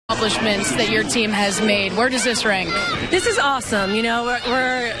accomplishments that your team has made. Where does this rank? This is awesome. You know,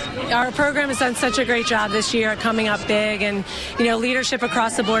 our program has done such a great job this year coming up big, and, you know, leadership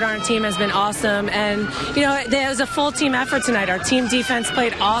across the board on our team has been awesome. And, you know, there was a full team effort tonight. Our team defense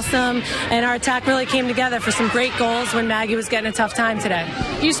played awesome, and our attack really came together for some great goals when Maggie was getting a tough time today.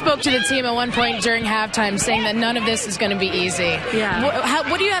 You spoke to the team at one point during halftime saying that none of this is going to be easy. Yeah.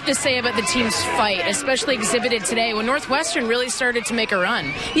 What do you have to say about the team's fight, especially exhibited today when Northwestern really started to make a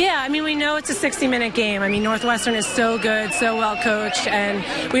run? Yeah, I mean, we know it's a 60-minute game. I mean, Northwestern is so good, so well coached,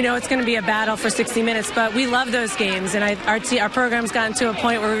 and we know it's going to be a battle for 60 minutes, but we love those games, and our program's gotten to a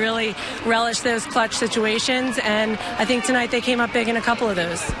point where we really relish those clutch situations, and I think tonight they came up big in a couple of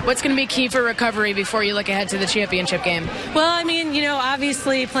those. What's going to be key for recovery before you look ahead to the championship game? Well, I mean, you know,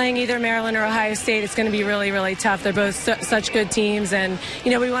 obviously playing either Maryland or Ohio State, it's going to be really, really tough. They're both such good teams, and,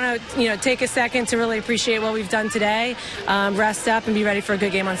 you know, we want to, you know, take a second to really appreciate what we've done today, rest up, and be ready for a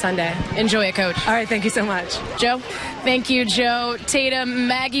good game on Sunday. Enjoy it, Coach. All right, thank you so much. Joe? Thank you, Joe. Tatum,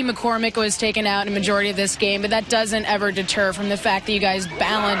 Maggie McCormick was taken out in a majority of this game, but that doesn't ever deter from the fact that you guys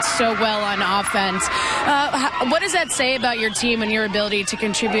balance so well on offense. What does that say about your team and your ability to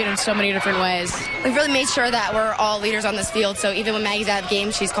contribute in so many different ways? We've really made sure that we're all leaders on this field, so even when Maggie's out of the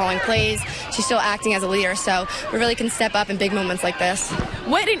game, she's calling plays, she's still acting as a leader, so we really can step up in big moments like this.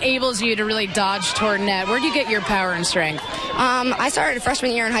 What enables you to really dodge toward net? Where do you get your power and strength? I started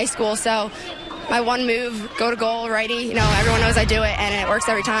freshman year in high school, so my one move, go to goal, righty, you know, everyone knows I do it, and it works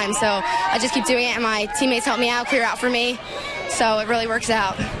every time. So I just keep doing it, and my teammates help me out, clear out for me. So it really works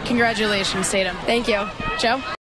out. Congratulations, Tatum. Thank you. Joe?